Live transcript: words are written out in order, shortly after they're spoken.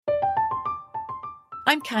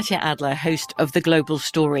I'm Katya Adler, host of The Global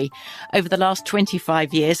Story. Over the last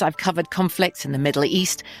 25 years, I've covered conflicts in the Middle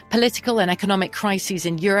East, political and economic crises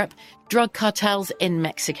in Europe, drug cartels in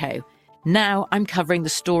Mexico. Now I'm covering the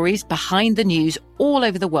stories behind the news all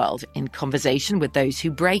over the world in conversation with those who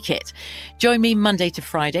break it. Join me Monday to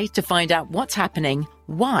Friday to find out what's happening,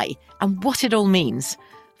 why, and what it all means.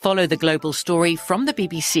 Follow The Global Story from the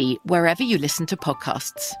BBC wherever you listen to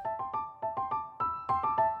podcasts.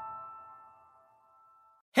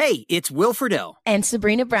 Hey, it's Will Friedle. And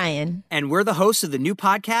Sabrina Bryan. And we're the hosts of the new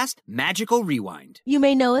podcast, Magical Rewind. You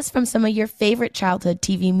may know us from some of your favorite childhood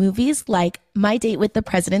TV movies like My Date with the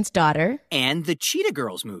President's Daughter. And the Cheetah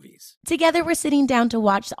Girls movies. Together, we're sitting down to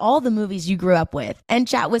watch all the movies you grew up with and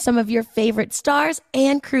chat with some of your favorite stars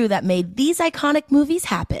and crew that made these iconic movies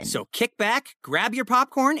happen. So kick back, grab your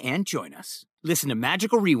popcorn, and join us. Listen to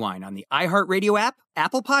Magical Rewind on the iHeartRadio app,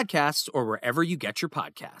 Apple Podcasts, or wherever you get your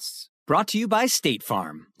podcasts. Brought to you by State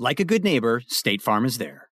Farm. Like a good neighbor, State Farm is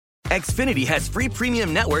there. Xfinity has free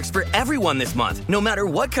premium networks for everyone this month, no matter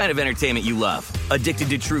what kind of entertainment you love. Addicted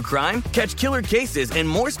to true crime? Catch killer cases and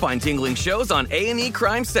more spine-tingling shows on A&E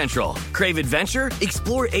Crime Central. Crave adventure?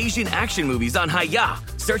 Explore Asian action movies on Hi-YAH.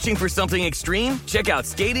 Searching for something extreme? Check out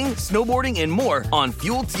skating, snowboarding, and more on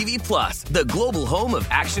Fuel TV Plus, the global home of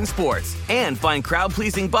action sports. And find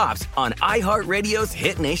crowd-pleasing bops on iHeartRadio's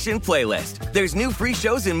Hit Nation playlist. There's new free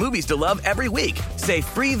shows and movies to love every week. Say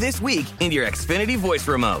free this week in your Xfinity voice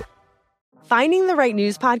remote. Finding the right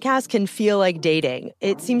news podcast can feel like dating.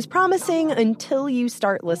 It seems promising until you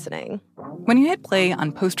start listening. When you hit play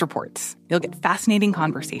on Post Reports, you'll get fascinating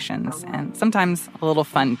conversations and sometimes a little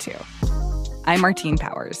fun, too. I'm Martine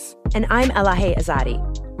Powers. And I'm Elahe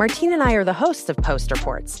Azadi. Martine and I are the hosts of Post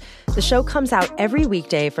Reports. The show comes out every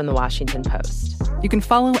weekday from The Washington Post. You can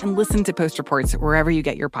follow and listen to Post Reports wherever you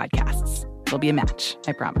get your podcasts. It'll be a match,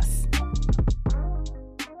 I promise.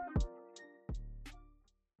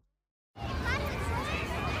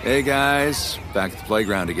 Hey guys, back at the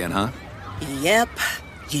playground again, huh? Yep.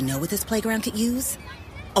 You know what this playground could use?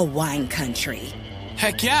 A wine country.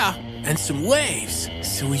 Heck yeah, and some waves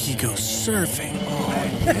so we could go surfing.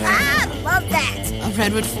 Oh, yeah. Ah, love that. A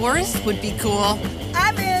redwood forest would be cool.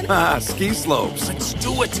 I'm in. Ah, ski slopes. Let's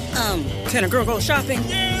do it. Can a girl go shopping?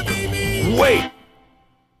 Yeah, baby. Wait!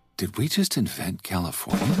 Did we just invent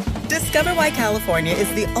California? Discover why California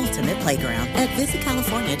is the ultimate playground at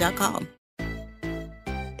visitcalifornia.com.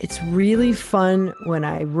 It's really fun when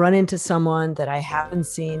I run into someone that I haven't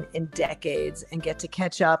seen in decades and get to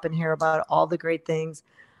catch up and hear about all the great things.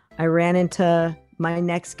 I ran into my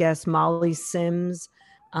next guest, Molly Sims,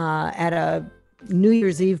 at a New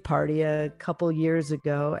Year's Eve party a couple years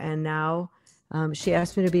ago. And now she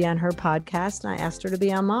asked me to be on her podcast, and I asked her to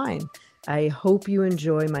be on mine. I hope you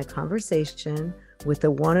enjoy my conversation with the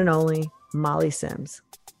one and only Molly Sims.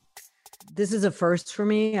 This is a first for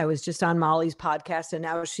me. I was just on Molly's podcast and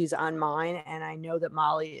now she's on mine. And I know that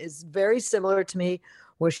Molly is very similar to me,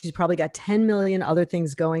 where she's probably got 10 million other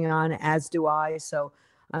things going on, as do I. So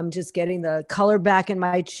I'm just getting the color back in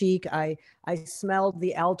my cheek. I smelled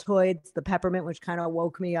the Altoids, the peppermint, which kind of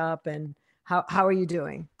woke me up. And how are you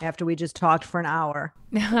doing after we just talked for an hour?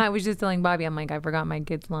 I was just telling Bobby, I'm like, I forgot my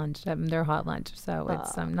kids' lunch, their hot lunch. So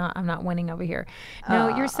it's I'm not winning over here.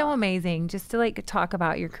 No, you're so amazing. Just to like talk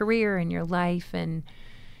about your career and your life, and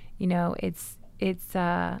you know, it's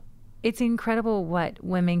incredible what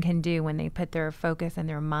women can do when they put their focus and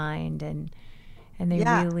their mind and they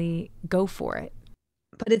really go for it.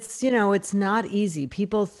 But it's, you know, it's not easy.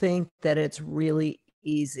 People think that it's really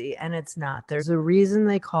easy, and it's not. There's a reason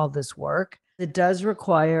they call this work. It does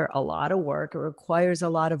require a lot of work. It requires a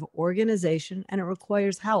lot of organization, and it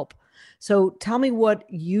requires help. So tell me what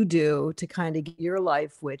you do to kind of get your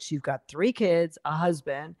life, which you've got 3 kids, a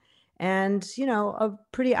husband, and, you know, a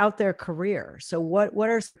pretty out there career. So what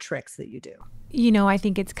are some tricks that you do? You know, I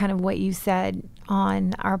think it's kind of what you said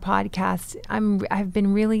on our podcast. I've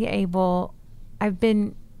been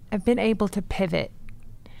able to pivot.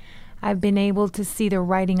 I've been able to see the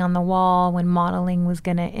writing on the wall when modeling was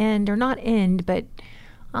going to end, or not end, but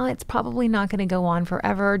it's probably not going to go on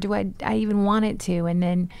forever. Do I even want it to? And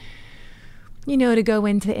then, you know, to go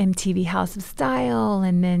into MTV House of Style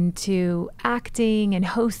and then to acting and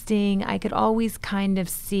hosting, I could always kind of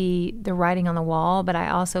see the writing on the wall, but I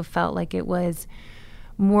also felt like it was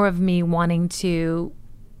more of me wanting to,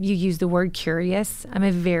 you use the word curious. I'm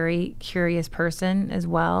a very curious person as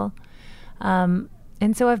well.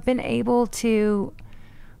 And so I've been able to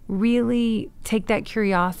really take that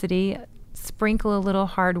curiosity, sprinkle a little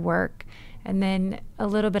hard work, and then a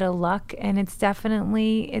little bit of luck. And it's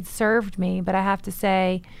served me. But I have to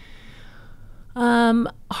say,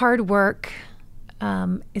 hard work,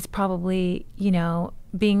 is probably,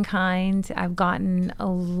 being kind. I've gotten a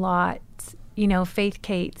lot, Faith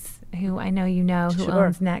Cates, who I know who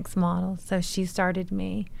owns Next Model. So she started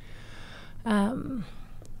me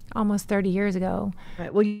almost 30 years ago.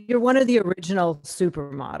 Right. Well, you're one of the original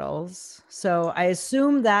supermodels. So I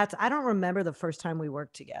assume that, I don't remember the first time we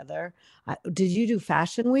worked together. Did you do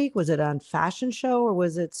Fashion Week? Was it on Fashion Show or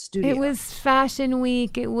was it studio? It was Fashion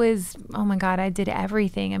Week. It was, oh my God, I did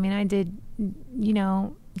everything. I mean, I did,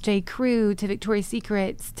 J. Crew to Victoria's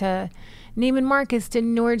Secrets to Neiman Marcus to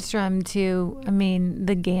Nordstrom to,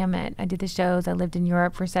 the gamut. I did the shows. I lived in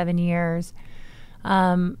Europe for 7 years.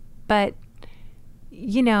 But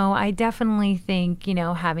I definitely think,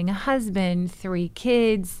 having a husband, 3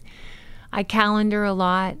 kids, I calendar a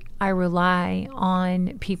lot. I rely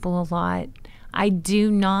on people a lot. I do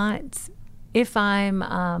not, if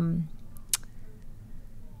I'm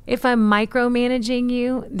micromanaging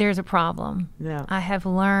you, there's a problem. Yeah. I have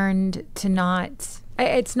learned to not,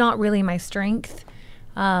 it's not really my strength.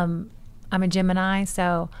 I'm a Gemini,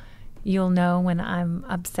 so you'll know when I'm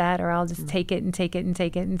upset, or I'll just take it and take it and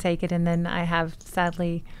take it and take it. And then I have,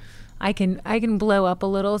 sadly, I can blow up a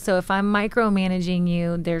little. So if I'm micromanaging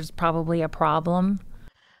you, there's probably a problem.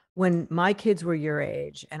 When my kids were your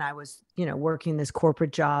age and I was, working this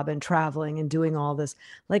corporate job and traveling and doing all this,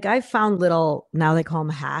 like I found little, now they call them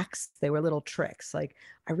hacks. They were little tricks. Like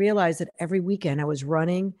I realized that every weekend I was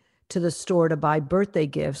running to the store to buy birthday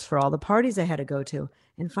gifts for all the parties I had to go to.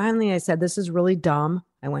 And finally I said, this is really dumb.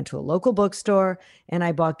 I went to a local bookstore and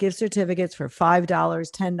I bought gift certificates for $5,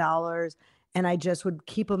 $10. And I just would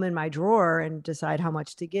keep them in my drawer and decide how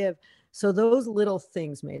much to give. So those little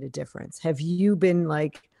things made a difference. Have you been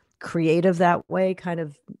like creative that way, kind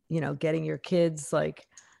of, getting your kids like,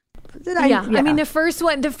 I mean, the first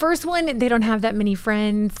one, they don't have that many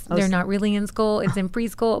friends. They're not really in school. It's in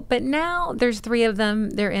preschool. But now there's 3 of them.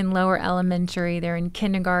 They're in lower elementary. They're in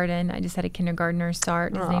kindergarten. I just had a kindergartner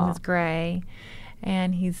start. His name is Gray,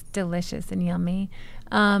 and he's delicious and yummy.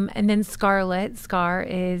 And then Scar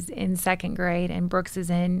is in 2nd grade, and Brooks is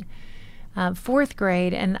in 4th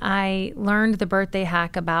grade. And I learned the birthday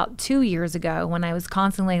hack about 2 years ago when I was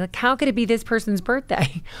constantly like, how could it be this person's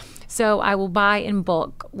birthday? So I will buy in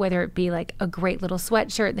bulk, whether it be like a great little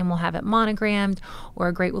sweatshirt, then we'll have it monogrammed, or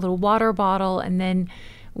a great little water bottle. And then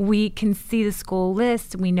we can see the school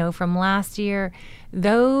list. We know from last year,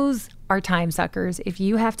 those are time suckers. If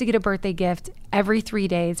you have to get a birthday gift every 3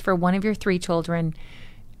 days for one of your 3 children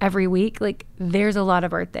every week, like there's a lot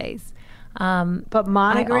of birthdays. But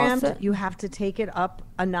monogrammed, you have to take it up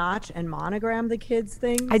a notch and monogram the kids'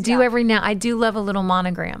 things. I do every now. I do love a little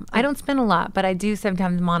monogram. I don't spend a lot, but I do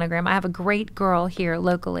sometimes monogram. I have a great girl here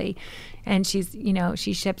locally, and she's,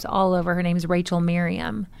 she ships all over. Her name's Rachel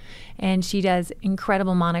Merriam, and she does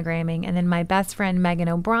incredible monogramming. And then my best friend Megan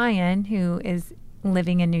O'Brien, who is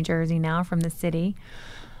living in New Jersey now from the city.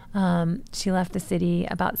 She left the city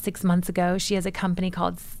about 6 months ago. She has a company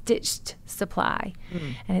called Stitched Supply,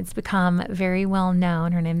 and it's become very well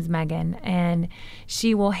known. Her name's Megan, and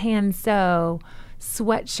she will hand sew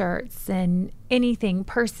sweatshirts and anything,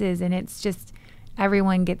 purses, and it's just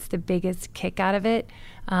everyone gets the biggest kick out of it.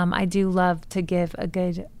 I do love to give a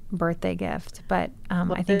good birthday gift, but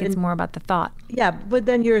I think it's more about the thought. Yeah, but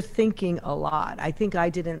then you're thinking a lot. I think I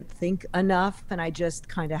didn't think enough, and I just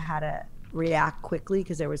kind of had to react quickly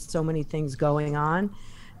because there was so many things going on.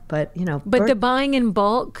 But the buying in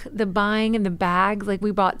bulk, the buying in the bags, like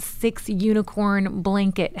we bought 6 unicorn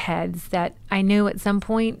blanket heads that I knew at some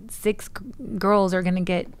point different girls are going to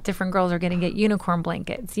get unicorn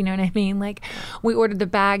blankets. You know what I mean? Like we ordered the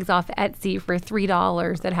bags off Etsy for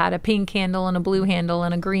 $3 that had a pink handle and a blue handle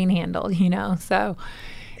and a green handle, so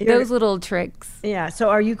those little tricks. Yeah. So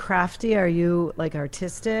are you crafty? Are you like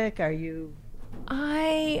artistic? Are you?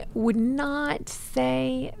 I would not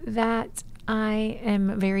say that I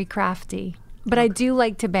am very crafty, but I do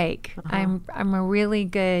like to bake. I'm a really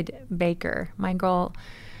good baker. My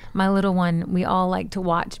little one, we all like to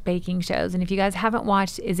watch baking shows. And if you guys haven't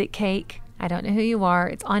watched Is It Cake? I don't know who you are.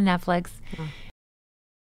 It's on Netflix.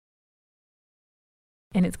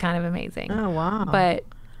 And it's kind of amazing. Oh, wow. But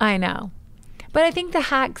I know. But I think the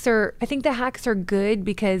hacks are good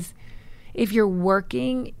because if you're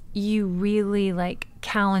working, you really like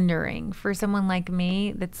calendaring. For someone like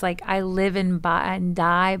me, that's like I live and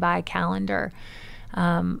die by calendar.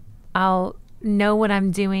 I'll know what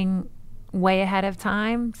I'm doing way ahead of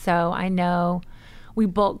time. So I know we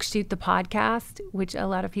bulk shoot the podcast, which a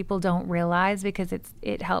lot of people don't realize because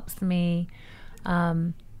it helps me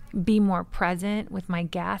be more present with my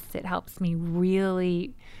guests. It helps me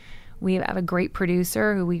really We have a great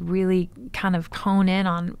producer who we really kind of hone in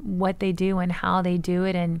on what they do and how they do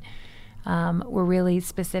it. And we're really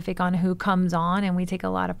specific on who comes on, and we take a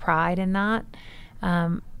lot of pride in that.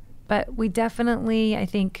 But we definitely, I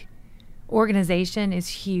think, organization is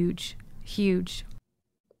huge, huge.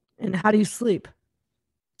 And how do you sleep?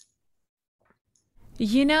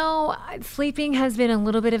 You know, sleeping has been a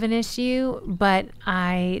little bit of an issue, but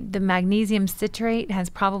the magnesium citrate has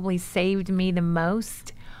probably saved me the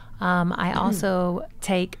most. I also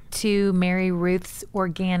take 2 Mary Ruth's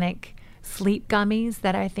organic sleep gummies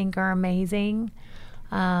that I think are amazing.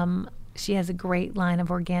 She has a great line of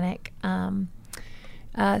organic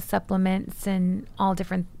supplements and all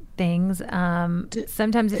different things.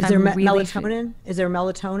 Sometimes if is there I'm really melatonin? Is there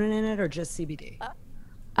melatonin in it or just CBD?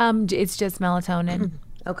 It's just melatonin.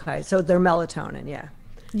 Okay, so they're melatonin, yeah.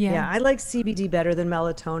 Yeah, I like CBD better than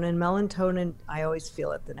melatonin. Melatonin, I always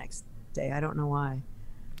feel it the next day. I don't know why.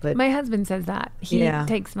 But my husband says that he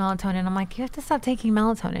takes melatonin. I'm like, you have to stop taking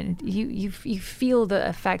melatonin. You feel the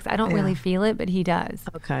effects. I don't really feel it, but he does.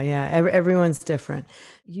 Okay, yeah. Everyone's different.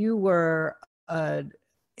 You were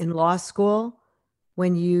in law school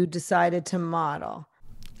when you decided to model.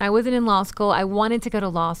 I wasn't in law school. I wanted to go to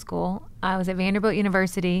law school. I was at Vanderbilt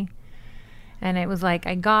University, and it was like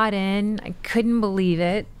I got in. I couldn't believe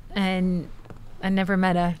it, and I never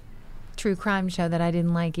met a true crime show that I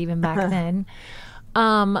didn't like even back then.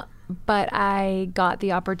 But I got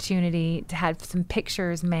the opportunity to have some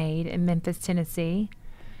pictures made in Memphis, Tennessee.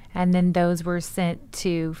 And then those were sent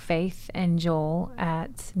to Faith and Joel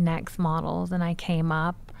at Next Models, and I came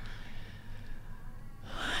up.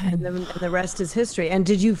 And the rest is history. And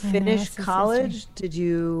did you finish college? Did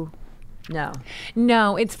you? No.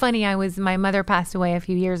 No, it's funny. My mother passed away a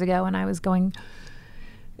few years ago, and I was going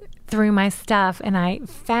through my stuff, and I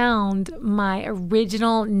found my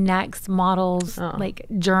original Next Models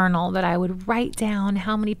journal that I would write down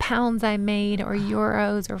how many pounds I made, or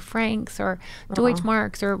euros, or francs, or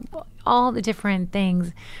Deutschmarks, or all the different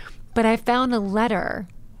things. But I found a letter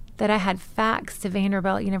that I had faxed to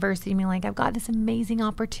Vanderbilt University, being like, I've got this amazing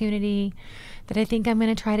opportunity that I think I'm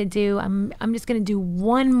going to try to do. I'm just going to do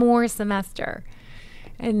one more semester.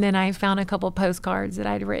 And then I found a couple postcards that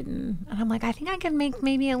I'd written. And I'm like, I think I can make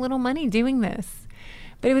maybe a little money doing this.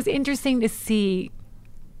 But it was interesting to see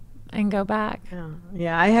and go back.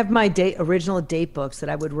 Yeah, I have my original date books that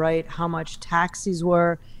I would write how much taxis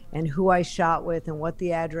were and who I shot with and what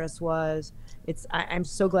the address was. I'm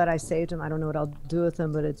so glad I saved them. I don't know what I'll do with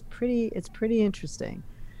them, but it's pretty interesting.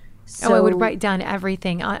 So, I would write down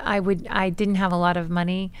everything. I didn't have a lot of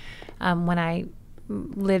money when I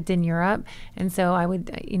lived in Europe, and so I would,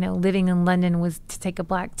 living in London was to take a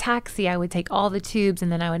black taxi. I would take all the tubes, and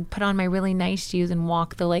then I would put on my really nice shoes and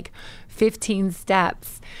walk the 15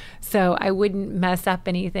 steps so I wouldn't mess up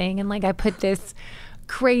anything. And I put this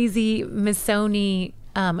crazy Missoni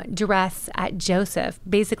dress at Joseph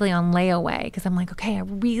basically on layaway, because I'm like, okay, I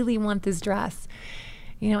really want this dress,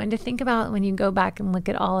 and to think about when you go back and look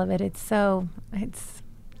at all of it, it seems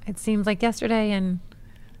like yesterday, and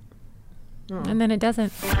then it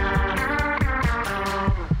doesn't.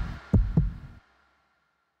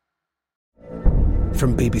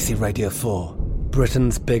 From BBC Radio 4,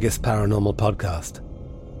 Britain's biggest paranormal podcast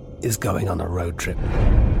is going on a road trip.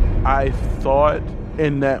 I thought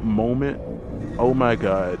in that moment, oh my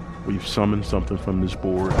God, we've summoned something from this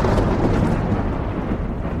board.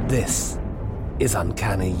 This is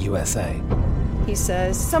Uncanny USA. He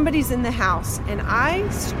says, somebody's in the house, and I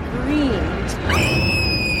screamed.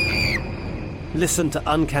 Listen to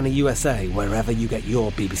Uncanny USA wherever you get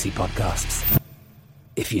your BBC podcasts,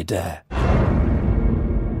 if you dare.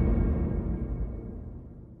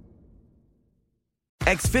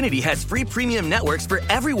 Xfinity has free premium networks for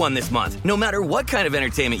everyone this month, no matter what kind of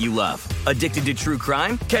entertainment you love. Addicted to true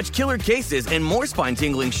crime? Catch killer cases and more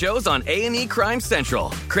spine-tingling shows on A&E Crime Central.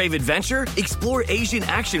 Crave adventure? Explore Asian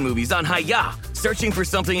action movies on Hi-YAH. Searching for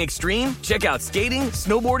something extreme? Check out skating,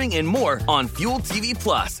 snowboarding, and more on Fuel TV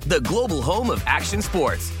Plus, the global home of action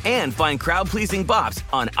sports. And find crowd-pleasing bops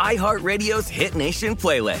on iHeartRadio's Hit Nation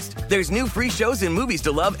playlist. There's new free shows and movies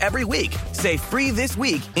to love every week. Say free this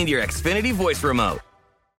week in your Xfinity voice remote.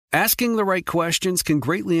 Asking the right questions can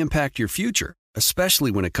greatly impact your future,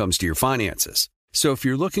 especially when it comes to your finances. So if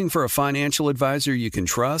you're looking for a financial advisor you can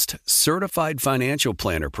trust, certified financial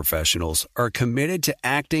planner professionals are committed to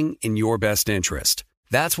acting in your best interest.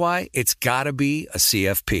 That's why it's got to be a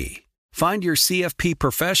CFP. Find your CFP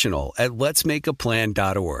professional at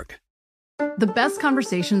letsmakeaplan.org. The best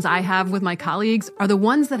conversations I have with my colleagues are the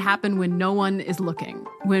ones that happen when no one is looking,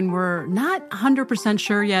 when we're not 100%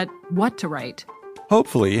 sure yet what to write.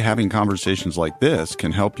 Hopefully, having conversations like this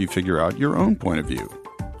can help you figure out your own point of view.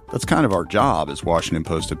 That's kind of our job as Washington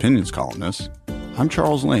Post opinions columnists. I'm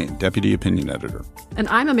Charles Lane, Deputy Opinion Editor. And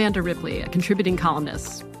I'm Amanda Ripley, a contributing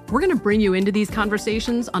columnist. We're going to bring you into these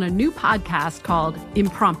conversations on a new podcast called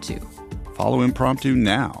Impromptu. Follow Impromptu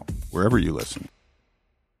now, wherever you listen.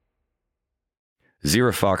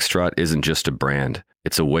 Zero Foxtrot isn't just a brand,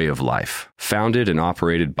 it's a way of life. Founded and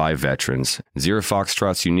operated by veterans, Zero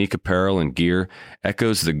Foxtrot's unique apparel and gear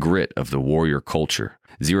echoes the grit of the warrior culture.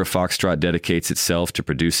 Zero Foxtrot dedicates itself to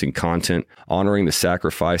producing content, honoring the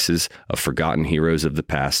sacrifices of forgotten heroes of the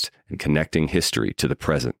past, and connecting history to the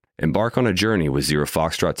present. Embark on a journey with Zero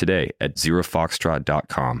Foxtrot today at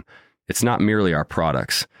zerofoxtrot.com. It's not merely our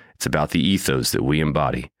products, it's about the ethos that we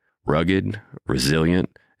embody. Rugged,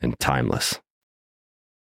 resilient, and timeless.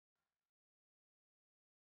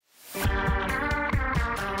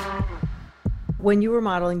 When you were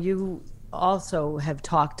modeling, you also have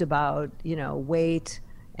talked about, weight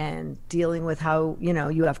and dealing with how,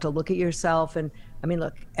 you have to look at yourself. And I mean,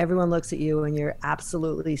 look, everyone looks at you and you're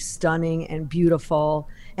absolutely stunning and beautiful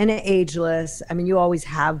and ageless. I mean, you always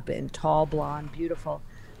have been tall, blonde, beautiful.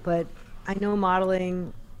 But I know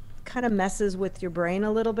modeling kind of messes with your brain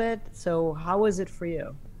a little bit. So how was it for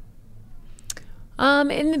you?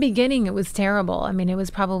 In the beginning, it was terrible. I mean, it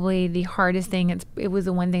was probably the hardest thing. It was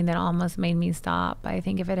the one thing that almost made me stop. I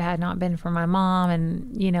think if it had not been for my mom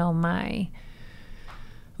and,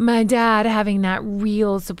 my dad having that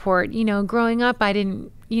real support, growing up, I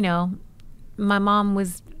didn't, my mom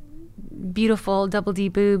was beautiful, double D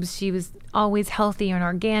boobs. She was always healthy and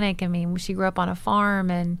organic. I mean, she grew up on a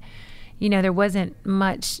farm and, there wasn't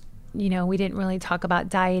much, we didn't really talk about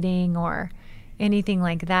dieting or anything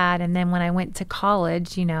like that. And then when I went to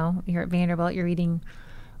college, you're at Vanderbilt, you're eating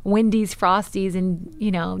Wendy's Frosties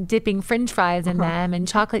and, dipping French fries in them and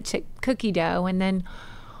chocolate chip cookie dough. And then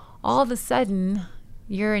all of a sudden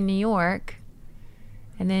you're in New York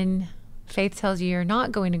and then Faith tells you you're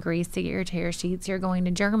not going to Greece to get your tear sheets, you're going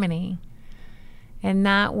to Germany. And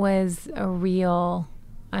that was a real,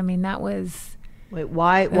 Wait,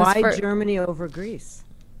 why Germany over Greece?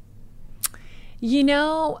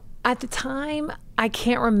 At the time, I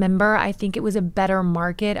can't remember. I think it was a better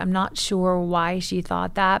market. I'm not sure why she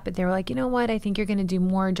thought that, but they were like, you know what? I think you're going to do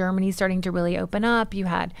more. Germany's starting to really open up.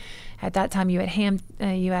 At that time, you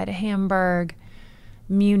had Hamburg,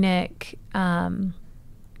 Munich, and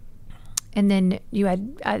then you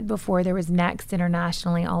had, before there was Next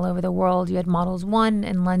internationally all over the world, you had Models One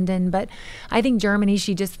in London. But I think Germany,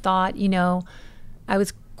 she just thought, I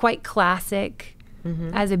was quite classic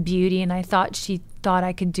as a beauty, and I thought she thought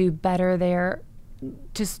I could do better there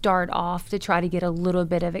to start off, to try to get a little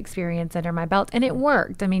bit of experience under my belt. And it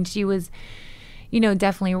worked. I mean, she was,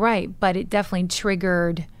 definitely right, but it definitely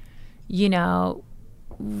triggered, you're not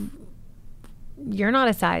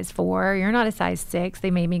a size 4, you're not a size 6.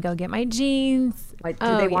 They made me go get my jeans. Did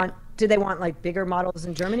they want like bigger models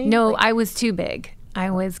in Germany? No, I was too big.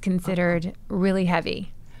 I was considered really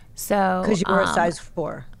heavy. So because you were a size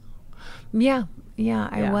 4. Yeah,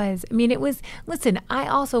 I was. I mean, listen, I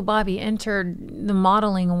also, Bobby, entered the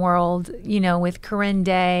modeling world, with Corinne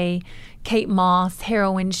Day, Kate Moss,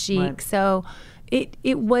 Heroin Chic. Right. So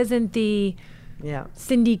it wasn't the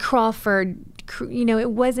Cindy Crawford,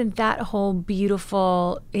 it wasn't that whole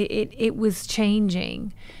beautiful, it was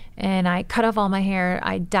changing. And I cut off all my hair.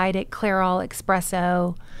 I dyed it Clairol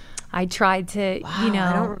Espresso. I tried to, I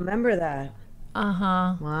don't remember that.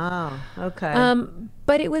 Uh-huh. Wow. Okay.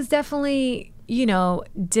 But it was definitely,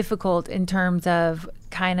 difficult in terms of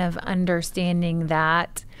kind of understanding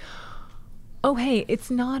that, oh, hey, it's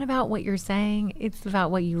not about what you're saying. It's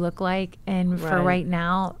about what you look like. And for right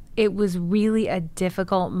now, it was really a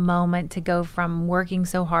difficult moment to go from working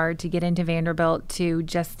so hard to get into Vanderbilt to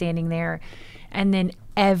just standing there and then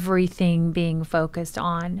everything being focused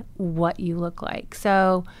on what you look like.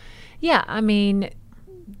 So, yeah, I mean,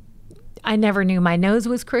 I never knew my nose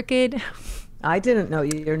was crooked. I didn't know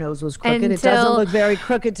your nose was crooked. It doesn't look very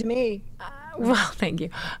crooked to me. Well, thank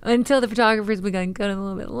you. Until the photographers would go a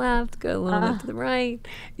little bit left, go a little bit to the right.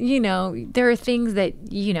 There are things that,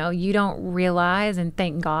 you don't realize, and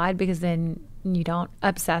thank God, because then you don't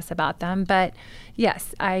obsess about them. But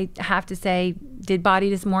yes, I have to say, did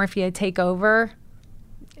body dysmorphia take over?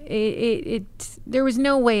 There was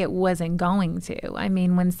no way it wasn't going to. I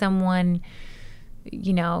mean, when someone,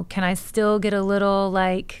 can I still get a little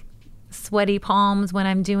like sweaty palms when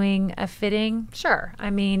I'm doing a fitting? Sure. I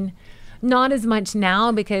mean, not as much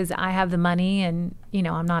now because I have the money and,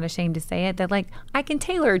 I'm not ashamed to say it, that like I can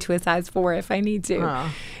tailor to a size 4 if I need to,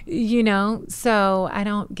 so I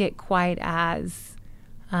don't get quite as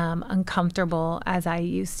uncomfortable as I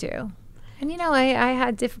used to. And, I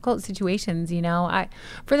had difficult situations,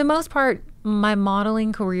 for the most part, my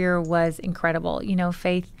modeling career was incredible.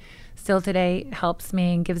 Faith still today helps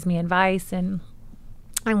me and gives me advice, and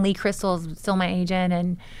Lee Crystal's still my agent.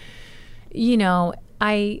 And,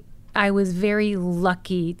 I was very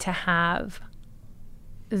lucky to have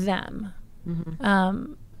them.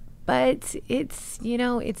 Mm-hmm. But it's,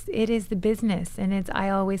 it is the business. And I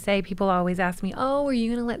always say, people always ask me, oh, are you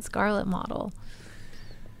going to let Scarlett model?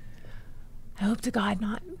 I hope to God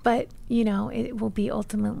not. But, it will be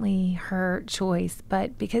ultimately her choice.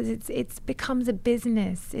 But because it's becomes a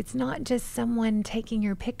business. It's not just someone taking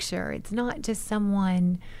your picture. It's not just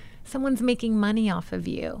someone's making money off of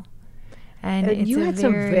you. And you had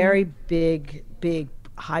some very big,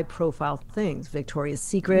 high profile things. Victoria's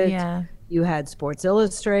Secret. Yeah. You had Sports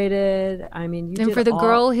Illustrated. I mean, you and did for the all...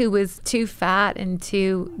 girl who was too fat and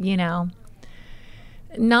too,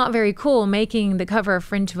 not very cool, making the cover of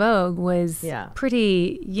French Vogue was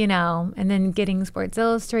pretty, and then getting Sports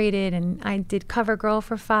Illustrated. And I did CoverGirl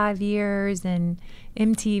for 5 years and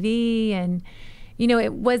MTV. And,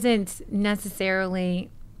 it wasn't necessarily,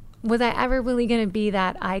 was I ever really going to be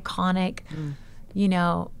that iconic,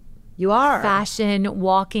 you are fashion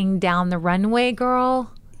walking down the runway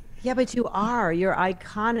girl? Yeah, but you are. You're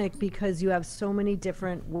iconic because you have so many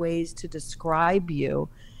different ways to describe you,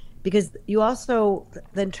 because you also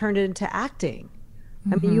then turned it into acting.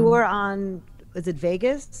 Mm-hmm. I mean, you were on, is it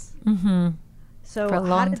Vegas? Mm-hmm. So for a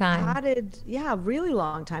long time. Really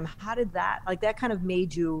long time. How did that kind of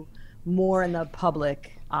made you more in the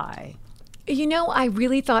public eye? I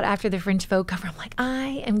really thought after the French Vogue cover, I'm like,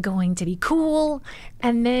 I am going to be cool.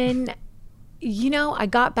 And then I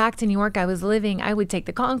got back to New York. I would take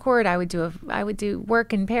the Concorde. I would do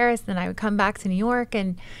work in Paris. Then I would come back to New York,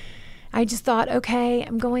 and I just thought, okay,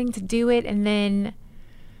 I'm going to do it. And then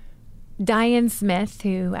Diane Smith,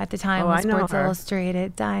 who at the time was Sports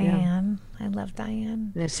Illustrated, Diane, I love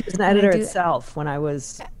Diane. Yeah, she was an editor itself when I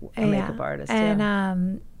was a makeup artist.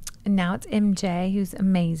 And now it's MJ, who's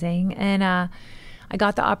amazing. And I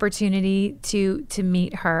got the opportunity to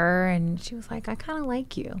meet her, and she was like, I kind of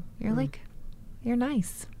like you. You're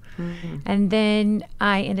nice. Mm-hmm. And then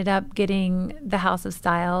I ended up getting the House of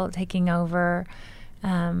Style taking over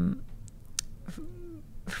I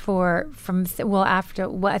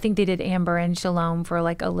think they did Amber and Shalom for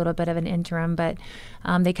like a little bit of an interim, but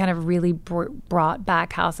they kind of really brought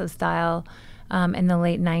back House of Style in the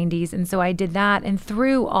late 90s. And so I did that, and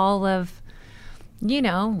through all of,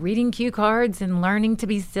 reading cue cards and learning to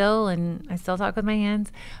be still, and I still talk with my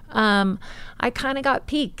hands, I kind of got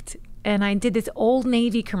piqued. And I did this Old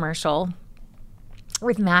Navy commercial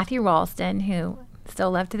with Matthew Ralston, who still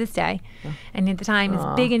love to this day. And at the time is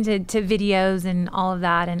big into videos and all of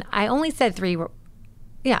that. And I only said 3 words.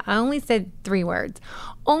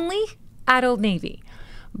 Only at Old Navy.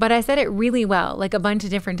 But I said it really well, like a bunch of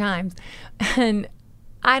different times. And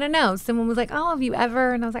I don't know. Someone was like, oh, have you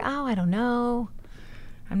ever? And I was like, oh, I don't know.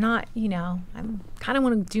 I'm not, I'm kind of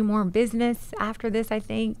want to do more business after this, I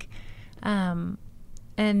think.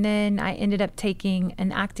 And then I ended up taking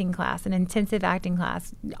an acting class, an intensive acting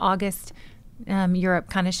class. August,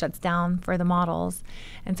 Europe kind of shuts down for the models.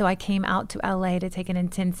 And so I came out to LA to take an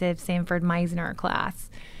intensive Sanford Meisner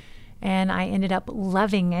class. And I ended up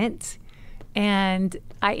loving it. And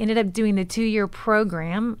I ended up doing the 2-year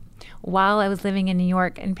program while I was living in New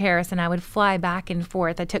York and Paris, and I would fly back and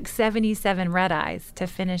forth. I took 77 red eyes to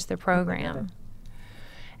finish the program.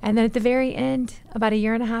 And then at the very end, about 1.5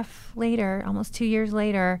 years later, almost 2 years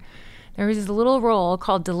later, there was this little role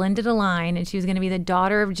called Delinda DeLine, and she was going to be the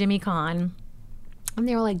daughter of Jimmy Kahn. And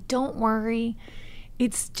they were like, don't worry.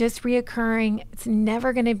 It's just reoccurring. It's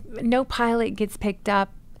never going to, no pilot gets picked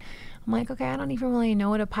up. I'm like, okay, I don't even really know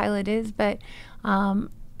what a pilot is. But, and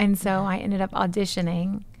so I ended up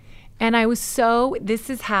auditioning. And I was this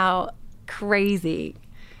is how crazy.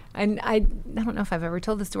 And I don't know if I've ever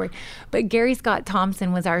told the story, but Gary Scott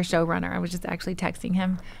Thompson was our showrunner. I was just actually texting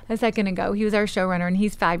him a second ago. He was our showrunner, and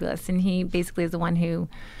he's fabulous. And he basically is the one who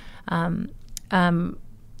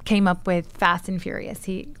came up with Fast and Furious.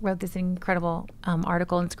 He wrote this incredible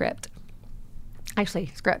article and script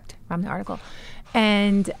from the article.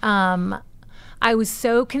 And I was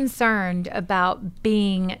so concerned about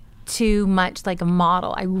being too much like a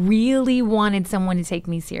model. I really wanted someone to take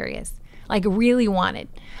me serious. Like, really wanted.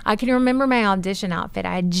 I can remember my audition outfit.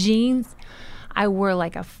 I had jeans. I wore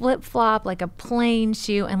like a flip-flop, like a plain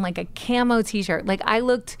shoe, and like a camo t-shirt. Like, I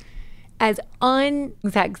looked as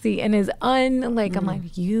unsexy and as I'm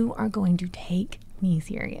like, you are going to take me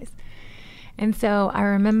serious. And so I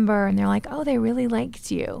remember, and they're like, oh, they really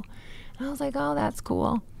liked you. I was like, oh, that's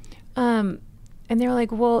cool. And they were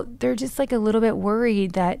like, well, they're just like a little bit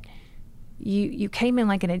worried that you came in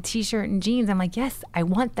like in a t-shirt and jeans. I'm like, yes, I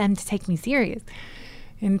want them to take me serious.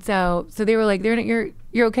 And so they were like, you're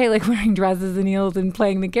okay like wearing dresses and heels and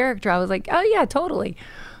playing the character. I was like, oh yeah, totally.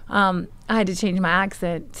 I had to change my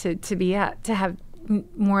accent to have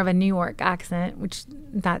more of a New York accent, which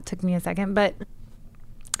that took me a second, but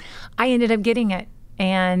I ended up getting it.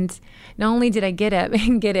 And not only did I get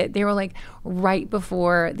it, they were like right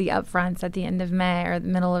before the upfronts at the end of May or the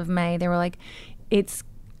middle of May, they were like, it's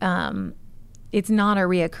not a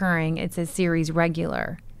reoccurring, it's a series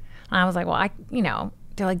regular. And I was like, well,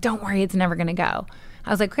 they're like, don't worry, it's never going to go. I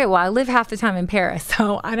was like, okay, well, I live half the time in Paris,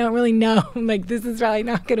 so I don't really know. Like, this is probably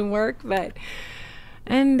not going to work,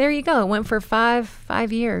 and there you go. It went for five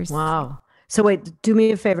years. Wow. So wait, do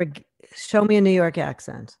me a favor. Show me a New York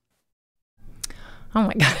accent. Oh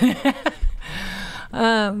my God.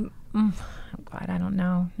 God, I don't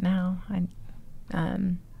know now.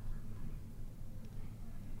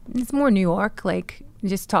 It's more New York, like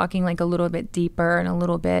just talking like a little bit deeper and a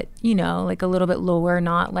little bit, like a little bit lower,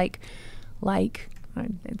 not like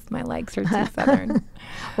it's my legs are too southern.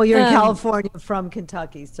 Well, you're in California from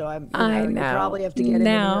Kentucky, so I know. You probably have to get in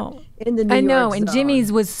the New York zone. And Jimmy's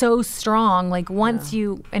was so strong. Like once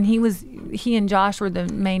he and Josh were the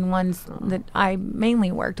main ones that I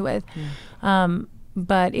mainly worked with.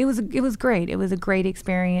 But it was great. It was a great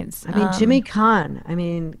experience. I mean, Jimmy Caan. I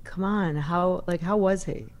mean, come on. How was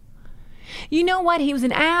he? You know what? He was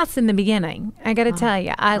an ass in the beginning. I got to tell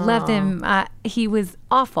you, I loved him. He was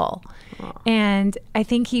awful. And I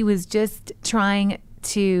think he was just trying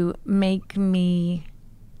to make me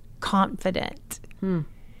confident.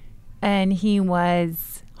 And he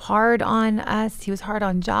was hard on us. He was hard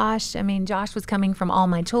on Josh. I mean, Josh was coming from All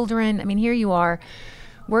My Children. I mean, here you are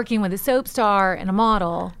working with a soap star and a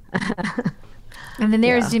model. And then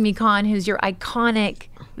there's Jimmy Caan, who's your iconic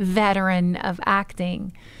veteran of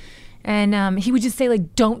acting. And he would just say,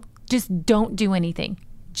 like, don't do anything.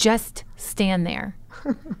 Just stand there.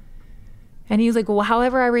 And he was like, well,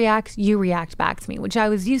 however I react, you react back to me, which I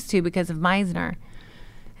was used to because of Meisner.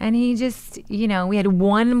 And he just, we had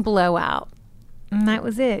one blowout. And that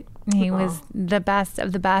was it. He was the best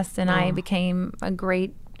of the best. And I became a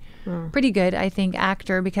great, pretty good, I think,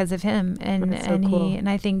 actor because of him. And cool. And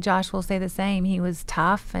I think Josh will say the same. He was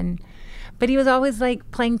tough, but he was always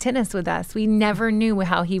like playing tennis with us. We never knew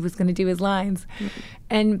how he was going to do his lines.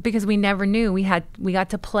 And because we never knew, we got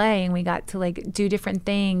to play and we got to like do different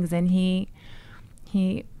things. And he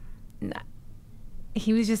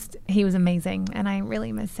was amazing. And I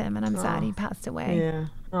really miss him. And I'm sad he passed away. Yeah.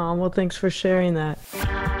 Oh, well, thanks for sharing that.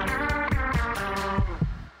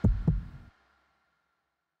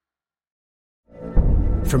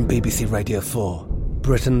 From BBC Radio 4,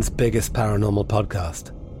 Britain's biggest paranormal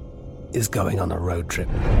podcast is going on a road trip.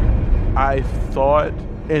 I thought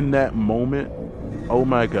in that moment, oh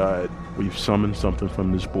my God, we've summoned something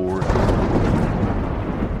from this board.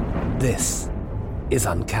 This is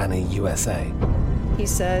Uncanny USA. He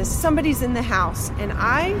says, somebody's in the house, and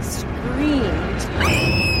I screamed.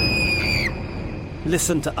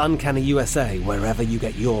 Listen to Uncanny USA wherever you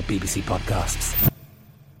get your BBC podcasts,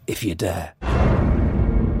 if you dare.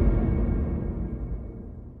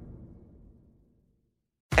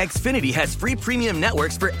 Xfinity has free premium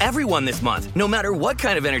networks for everyone this month, no matter what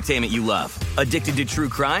kind of entertainment you love. Addicted to true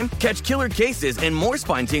crime? Catch killer cases and more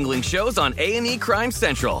spine-tingling shows on A&E Crime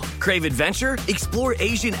Central. Crave adventure? Explore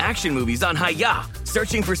Asian action movies on Hi-YAH.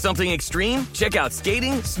 Searching for something extreme? Check out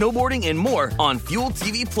skating, snowboarding, and more on Fuel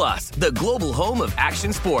TV Plus, the global home of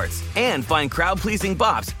action sports. And find crowd-pleasing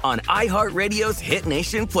bops on iHeartRadio's Hit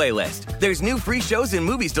Nation playlist. There's new free shows and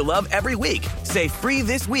movies to love every week. Say free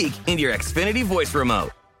this week in your Xfinity voice remote.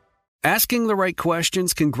 Asking the right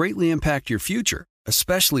questions can greatly impact your future,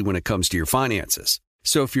 especially when it comes to your finances.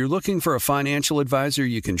 So if you're looking for a financial advisor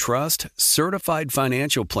you can trust, certified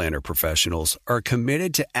financial planner professionals are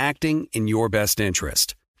committed to acting in your best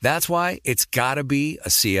interest. That's why it's got to be a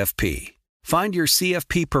CFP. Find your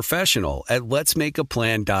CFP professional at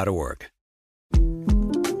letsmakeaplan.org.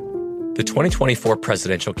 The 2024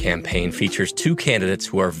 presidential campaign features two candidates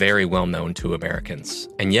who are very well known to Americans.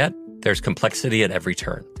 And yet, there's complexity at every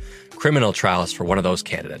turn. Criminal trials for one of those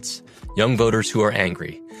candidates. Young voters who are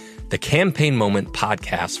angry. The Campaign Moment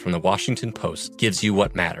podcast from the Washington Post gives you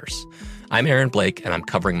what matters. I'm Aaron Blake, and I'm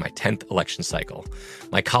covering my 10th election cycle.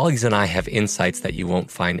 My colleagues and I have insights that you won't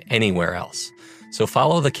find anywhere else. So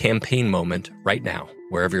follow The Campaign Moment right now,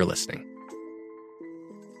 wherever you're listening.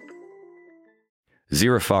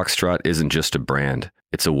 Zero Foxtrot isn't just a brand.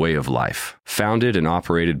 It's a way of life. Founded and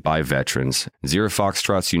operated by veterans, Zero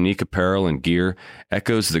Foxtrot's unique apparel and gear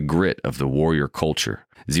echoes the grit of the warrior culture.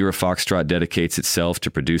 Zero Foxtrot dedicates itself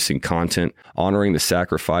to producing content, honoring the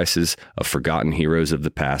sacrifices of forgotten heroes of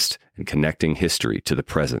the past, and connecting history to the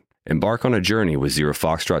present. Embark on a journey with Zero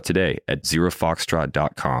Foxtrot today at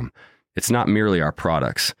zerofoxtrot.com. It's not merely our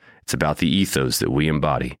products, it's about the ethos that we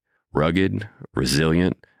embody. Rugged,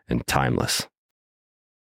 resilient, and timeless.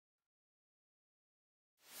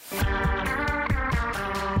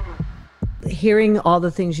 Hearing all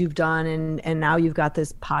the things you've done, and now you've got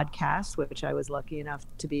this podcast, which I was lucky enough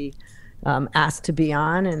to be asked to be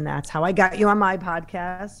on, and that's how I got you on my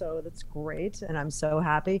podcast. So that's great, and I'm so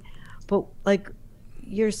happy. But like,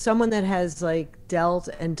 you're someone that has like dealt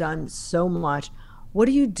and done so much. What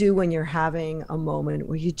do you do when you're having a moment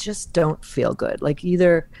where you just don't feel good? Like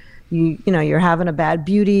either you're having a bad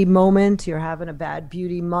beauty moment, you're having a bad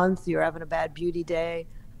beauty month, you're having a bad beauty day.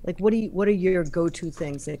 Like what are your go-to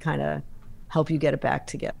things that kind of help you get it back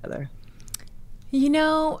together?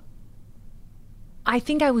 I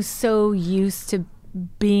think I was so used to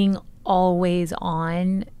being always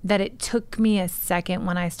on that it took me a second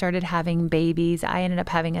when I started having babies. I ended up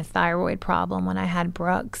having a thyroid problem when I had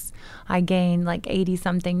Brooks. I gained like 80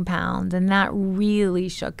 something pounds, and that really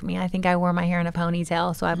shook me. I think I wore my hair in a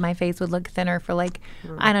ponytail so my face would look thinner for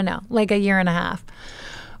I don't know, like a year and a half.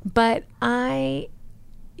 But I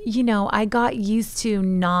got used to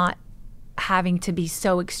not having to be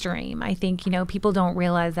so extreme. I think, people don't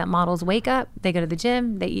realize that models wake up, they go to the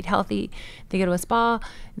gym, they eat healthy, they go to a spa,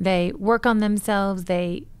 they work on themselves,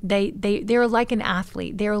 they're like an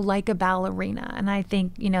athlete, they're like a ballerina. And I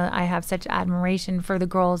think, I have such admiration for the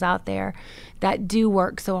girls out there that do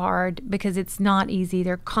work so hard, because it's not easy.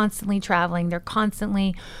 They're constantly traveling, they're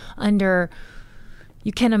constantly under,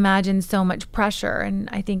 you can imagine, so much pressure. And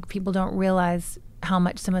I think people don't realize how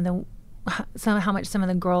much some of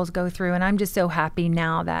the girls go through. And I'm just so happy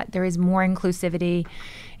now that there is more inclusivity,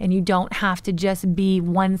 and you don't have to just be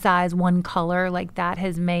one size, one color. Like, that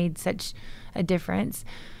has made such a difference.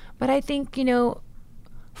 But I think,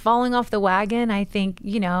 falling off the wagon, I think,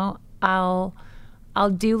 I'll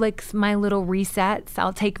do like my little resets.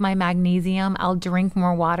 I'll take my magnesium. I'll drink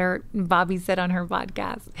more water. Bobby said on her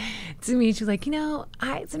podcast to me, she's like,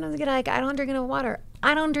 I sometimes get like, I don't drink enough water.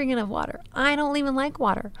 I don't drink enough water. I don't even like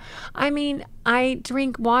water. I mean, I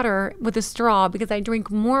drink water with a straw because I drink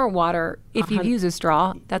more water if you use a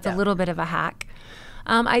straw. That's a little bit of a hack.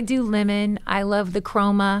 I do lemon. I love the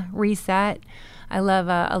Chroma reset. I love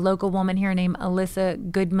a local woman here named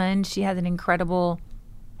Alyssa Goodman. She has an incredible,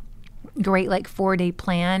 great 4-day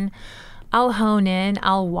plan. I'll hone in.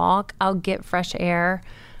 I'll walk. I'll get fresh air.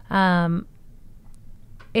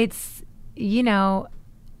 It's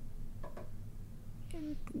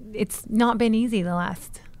not been easy the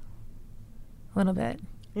last little bit.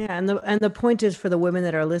 Yeah, and the point is, for the women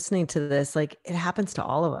that are listening to this, like, it happens to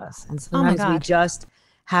all of us, and sometimes we just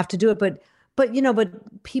have to do it. But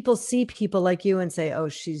people see people like you and say, oh,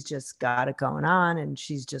 she's just got it going on, and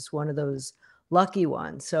she's just one of those lucky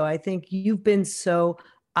ones. So I think you've been so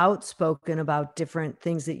outspoken about different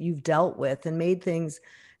things that you've dealt with and made things,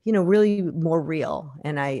 really more real.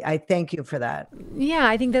 And I thank you for that. Yeah,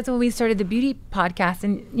 I think that's when we started the beauty podcast.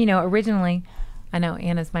 And, originally, I know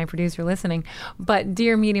Anna's my producer listening, but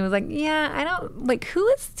Dear Meeting was like, yeah, I don't, like, who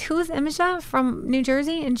is Imisha from New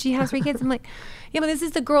Jersey? And she has 3 kids. I'm like, yeah, but this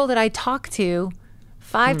is the girl that I talk to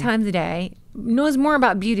 5 times a day, knows more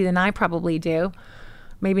about beauty than I probably do.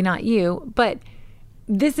 Maybe not you, but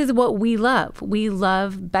this is what we love. We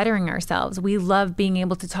love bettering ourselves. We love being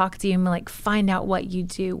able to talk to you and find out what you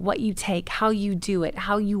do, what you take, how you do it,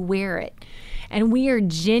 how you wear it. And we are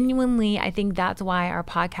genuinely, I think that's why our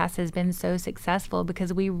podcast has been so successful,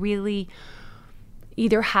 because we really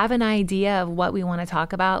either have an idea of what we want to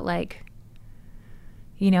talk about.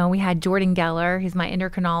 We had Jordan Geller, who's my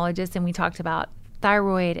endocrinologist, and we talked about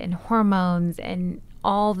thyroid and hormones and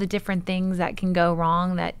all the different things that can go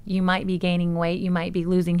wrong, that you might be gaining weight, you might be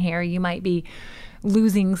losing hair, you might be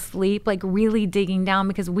losing sleep, really digging down,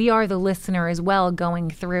 because we are the listener as well going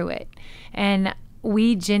through it. And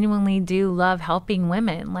we genuinely do love helping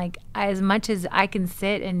women. As much as I can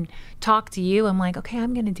sit and talk to you, I'm like, okay,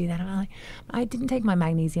 I'm going to do that. I'm like, I didn't take my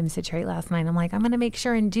magnesium citrate last night. I'm like, I'm going to make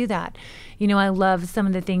sure and do that. I love some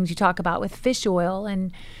of the things you talk about with fish oil,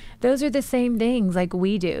 and those are the same things like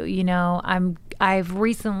we do. I've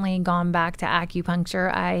recently gone back to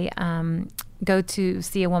acupuncture. I go to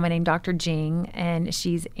see a woman named Dr. Jing, and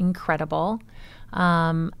she's incredible.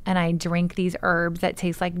 And I drink these herbs that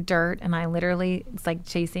taste like dirt, and I literally, it's like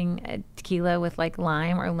chasing a tequila with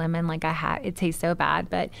lime or lemon. It tastes so bad,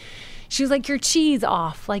 but she was like, your chi's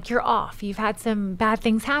off. Like, you're off. You've had some bad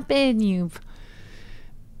things happen.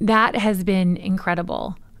 That has been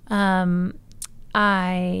incredible.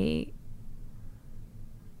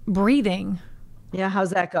 Breathing. Yeah, how's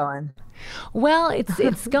that going? Well,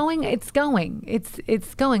 it's going.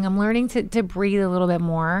 I'm learning to breathe a little bit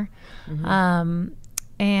more.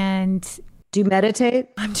 And do you meditate?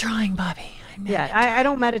 I'm trying, Bobby. I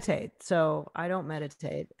don't meditate. So I don't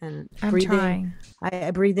meditate. And I'm trying.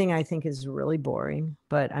 Breathing, I think, is really boring,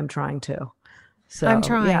 but I'm trying to. So I'm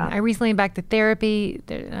trying. Yeah. I recently went back to therapy.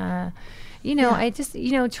 I just,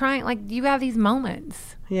 trying, like, you have these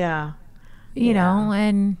moments. Yeah. You know,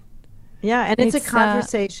 and. Yeah, and it's a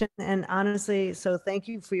conversation, and honestly, so thank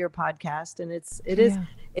you for your podcast. And it's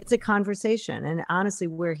a conversation, and honestly,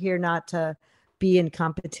 we're here not to be in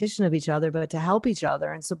competition of each other, but to help each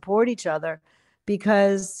other and support each other,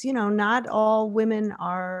 because not all women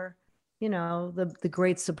are the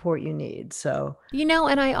great support you need. So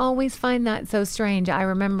and I always find that so strange. I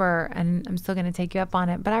remember, and I'm still going to take you up on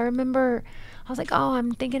it, but I remember I was like, oh,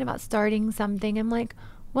 I'm thinking about starting something. I'm like,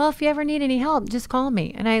 well, if you ever need any help, just call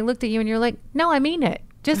me. And I looked at you and you're like, no, I mean it.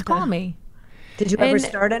 Just call me. Did you ever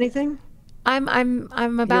start anything? I'm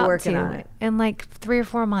about working to on it. In like 3 or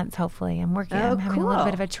 4 months, hopefully. I'm working. I'm having a little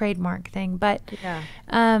bit of a trademark thing, but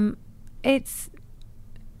I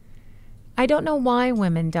don't know why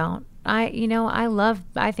women don't. I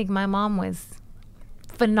think my mom was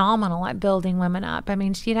phenomenal at building women up. I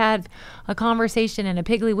mean, she'd had a conversation in a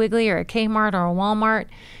Piggly Wiggly or a Kmart or a Walmart,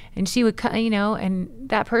 and she would, and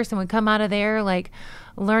that person would come out of there like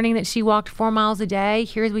learning that she walked 4 miles a day.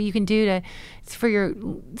 Here's what you can do for your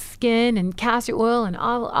skin, and castor oil and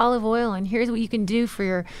olive oil, and here's what you can do for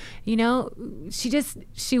your, she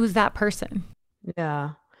was that person. Yeah.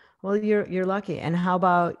 Well, you're lucky. And how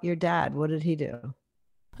about your dad? What did he do?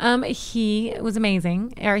 He was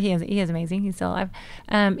amazing. Or he is amazing. He's still alive.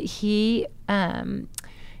 He's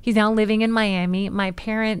now living in Miami. My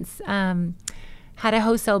parents had a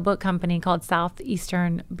wholesale book company called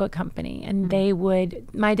Southeastern Book Company, and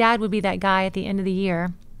my dad would be that guy at the end of the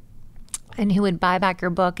year, and he would buy back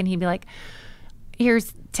your book, and he'd be like,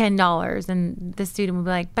 here's $10, and the student would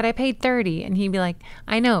be like, but I paid $30, and he'd be like,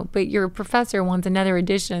 I know, but your professor wants another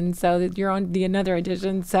edition, so that you're on the another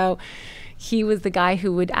edition. So he was the guy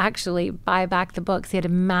who would actually buy back the books. He had a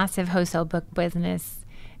massive wholesale book business,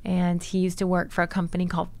 and he used to work for a company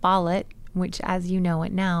called Follett, which, as you know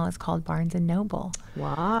it now, is called Barnes & Noble.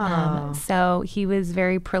 Wow. So he was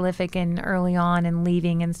very prolific early on in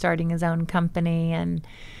leaving and starting his own company, and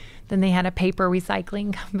then they had a paper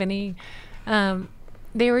recycling company.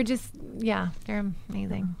 They were just, they're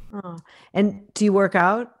amazing. Oh. And do you work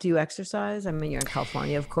out? Do you exercise? I mean, you're in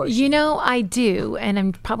California, of course. I do. And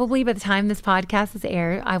I'm probably, by the time this podcast is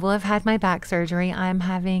aired, I will have had my back surgery. I'm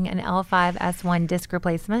having an L5-S1 disc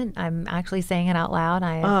replacement. I'm actually saying it out loud.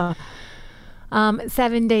 I have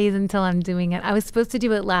 7 days until I'm doing it. I was supposed to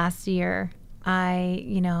do it last year.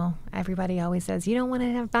 Everybody always says, you don't want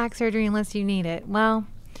to have back surgery unless you need it. Well,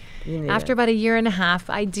 after about a year and a half,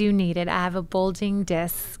 I do need it. I have a bulging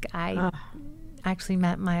disc. I actually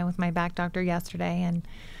met with my back doctor yesterday,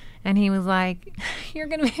 and he was like, "You're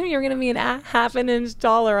gonna be a half an inch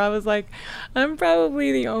taller." I was like, "I'm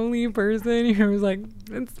probably the only person." He was like,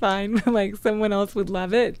 "It's fine. Like, someone else would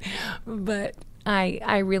love it, but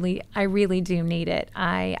I really do need it.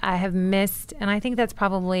 I have missed, and I think that's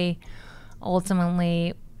probably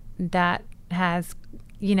ultimately that has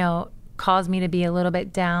caused me to be a little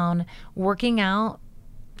bit down. Working out,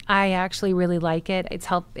 I actually really like it. It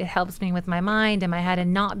helps me with my mind and my head,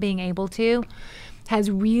 and not being able to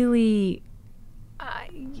has really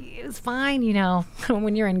it was fine,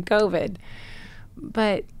 when you're in COVID,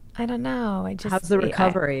 but I don't know. How's the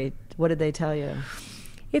recovery? What did they tell you?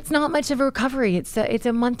 It's not much of a recovery. It's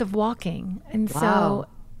a month of walking, and so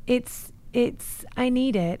it's I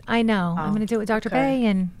need it. I know. I'm going to do it with Dr. Bay,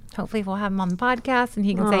 and hopefully we'll have him on the podcast, and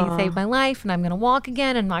he can say he saved my life, and I'm going to walk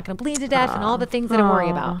again, and I'm not going to bleed to death, and all the things that I worry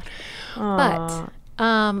about. But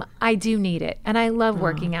I do need it, and I love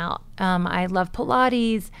working out. I love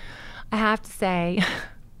Pilates. I have to say,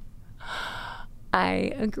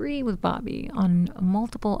 I agree with Bobby on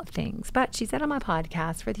multiple things, but she said on my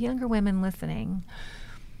podcast, for the younger women listening,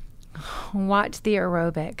 watch the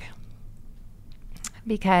aerobic.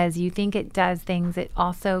 Because you think it does things, it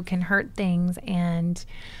also can hurt things. And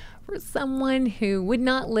for someone who would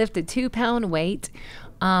not lift a 2-pound weight,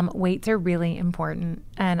 weights are really important.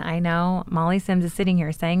 And I know Molly Sims is sitting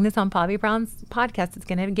here saying this on Bobby Brown's podcast. It's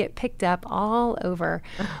going to get picked up all over.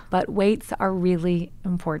 But weights are really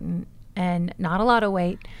important. And not a lot of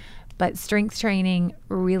weight, But strength training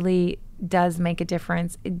really does make a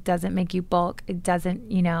difference. It doesn't make you bulk. It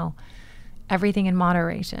doesn't, everything in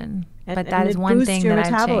moderation. But that is one thing that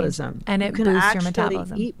I've changed. And it boosts your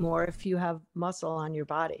metabolism. Eat more if you have muscle on your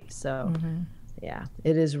body. So yeah,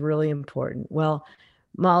 it is really important. Well,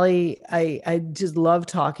 Molly, I just love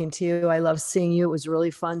talking to you. I love seeing you. It was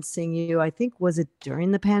really fun seeing you. I think, was it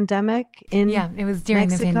during the pandemic Yeah, it was during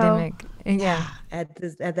Mexico? the pandemic. Yeah.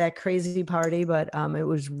 At that crazy party, but it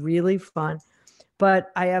was really fun.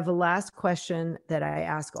 But I have a last question that I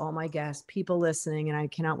ask all my guests, people listening, and I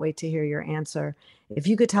cannot wait to hear your answer. If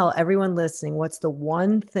you could tell everyone listening, what's the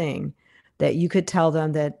one thing that you could tell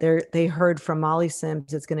them that they heard from Molly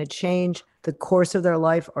Sims that's going to change the course of their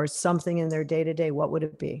life or something in their day-to-day, what would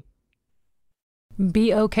it be?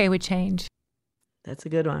 Be okay with change. That's a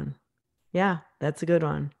good one. Yeah, that's a good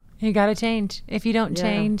one. You got to change. If you don't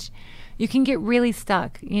change, you can get really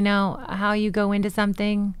stuck. How you go into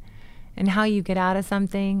something and how you get out of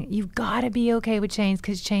something. You've got to be okay with change,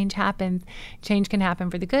 because change happens. Change can happen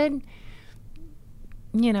for the good.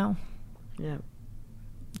 Yeah.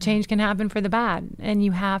 Change can happen for the bad. And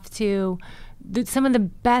you have to, some of the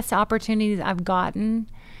best opportunities I've gotten,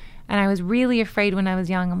 and I was really afraid when I was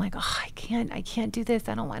young. I'm like, I can't do this.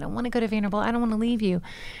 I don't want to go to Vanderbilt. I don't want to leave you.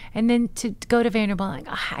 And then to go to Vanderbilt, I'm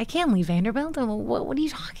like, I can't leave Vanderbilt. What are you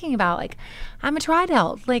talking about? Like, I'm a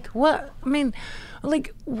tri-delt. Like, what? I mean,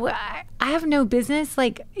 like, what? I have no business.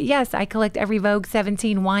 Like, yes, I collect every Vogue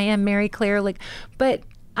 17, YM, Mary Claire. Like, but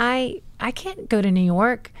I can't go to New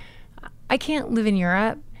York. I can't live in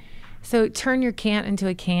Europe. So turn your can't into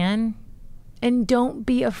a can. And don't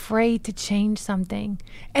be afraid to change something.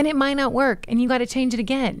 And it might not work, and you got to change it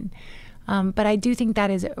again. But I do think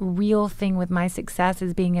that is a real thing with my success,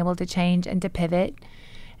 is being able to change and to pivot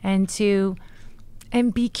and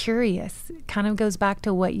be curious. It kind of goes back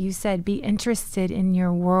to what you said. Be interested in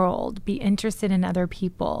your world. Be interested in other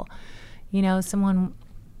people. Someone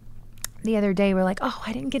the other day were like,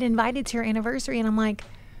 I didn't get invited to your anniversary. And I'm like,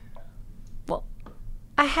 well,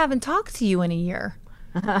 I haven't talked to you in a year.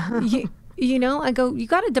 I go, you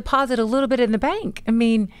got to deposit a little bit in the bank. I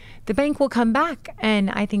mean, the bank will come back. And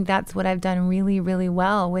I think that's what I've done really, really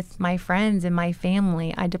well with my friends and my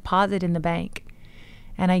family. I deposit in the bank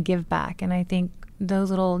and I give back. And I think those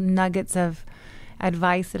little nuggets of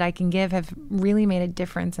advice that I can give have really made a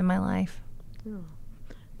difference in my life.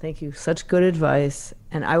 Thank you. Such good advice.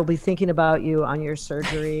 And I will be thinking about you on your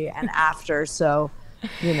surgery and after. So,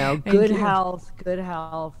 good health.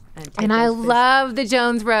 And I love the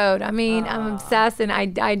Jones Road. I mean, I'm obsessed, and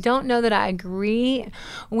I don't know that I agree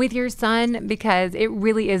with your son, because it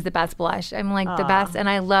really is the best blush. I'm like the best, and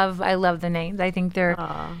I love the names. I think they're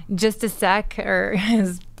Just a Sec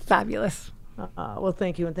is fabulous. Well,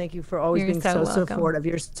 thank you, and thank you for always being so supportive.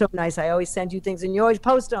 You're so nice. I always send you things, and you always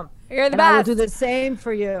post them. You're the and best. I will do the same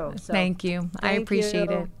for you. So, thank you. I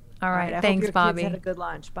appreciate it. All right. I Thanks, hope your Bobby. Kids had a good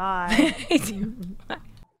lunch. Bye.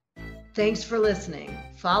 Thanks for listening.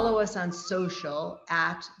 Follow us on social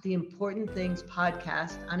at The Important Things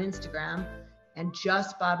Podcast on Instagram and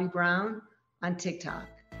Just Bobby Brown on TikTok.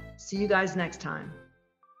 See you guys next time.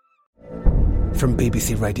 From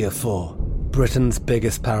BBC Radio 4, Britain's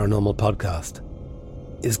biggest paranormal podcast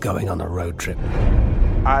is going on a road trip.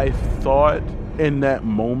 I thought in that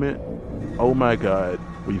moment, oh my God,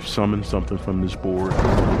 we've summoned something from this board.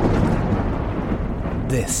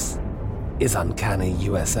 This is Uncanny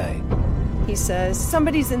USA. He says,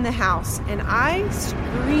 somebody's in the house, and I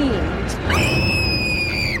screamed.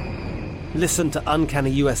 Listen to Uncanny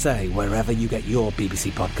USA wherever you get your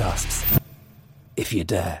BBC podcasts, if you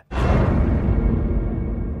dare.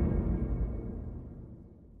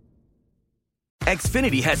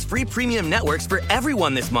 Xfinity has free premium networks for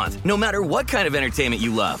everyone this month, no matter what kind of entertainment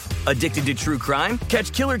you love. Addicted to true crime?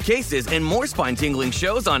 Catch killer cases and more spine-tingling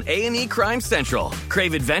shows on A&E Crime Central.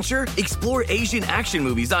 Crave adventure? Explore Asian action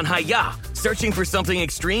movies on Hi-YAH. Searching for something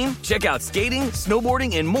extreme? Check out skating,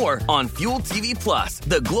 snowboarding, and more on Fuel TV Plus,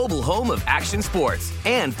 the global home of action sports.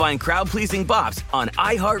 And find crowd-pleasing bops on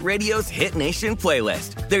iHeartRadio's Hit Nation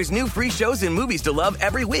playlist. There's new free shows and movies to love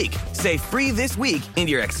every week. Say free this week in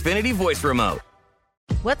your Xfinity voice remote.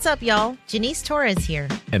 What's up, y'all? Janice Torres here.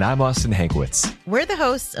 And I'm Austin Hankwitz. We're the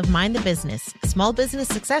hosts of Mind the Business, Small Business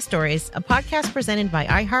Success Stories, a podcast presented by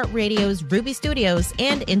iHeartRadio's Ruby Studios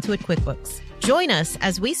and Intuit QuickBooks. Join us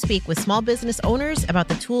as we speak with small business owners about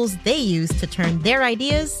the tools they use to turn their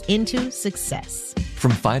ideas into success.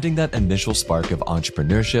 From finding that initial spark of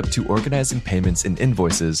entrepreneurship to organizing payments and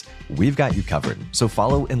invoices, we've got you covered. So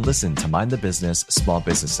follow and listen to Mind the Business, Small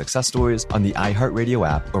Business Success Stories on the iHeartRadio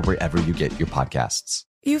app or wherever you get your podcasts.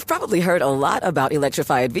 You've probably heard a lot about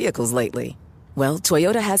electrified vehicles lately. Well,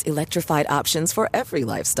 Toyota has electrified options for every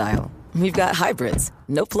lifestyle. We've got hybrids,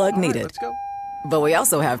 no plug needed. Let's go. But we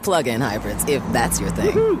also have plug-in hybrids, if that's your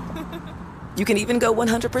thing. You can even go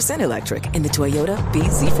 100% electric in the Toyota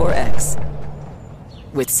bZ4X.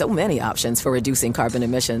 With so many options for reducing carbon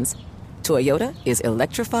emissions, Toyota is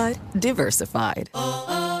electrified, diversified.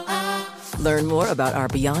 Learn more about our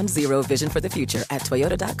Beyond Zero vision for the future at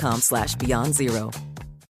toyota.com/Beyond Zero.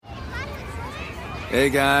 Hey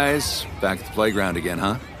guys, back at the playground again,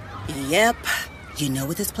 huh? Yep. You know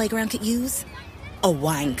what this playground could use? A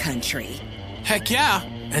wine country. Heck yeah,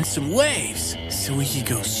 and some waves so we could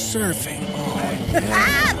go surfing.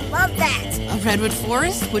 Love that. A redwood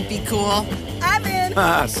forest would be cool. I'm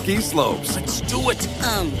in. Ski slopes. Let's do it.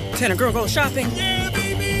 Can a girl go shopping? Yeah,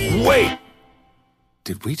 baby. Wait!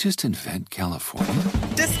 Did we just invent California?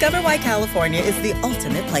 Discover why California is the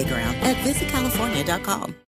ultimate playground at visitcalifornia.com.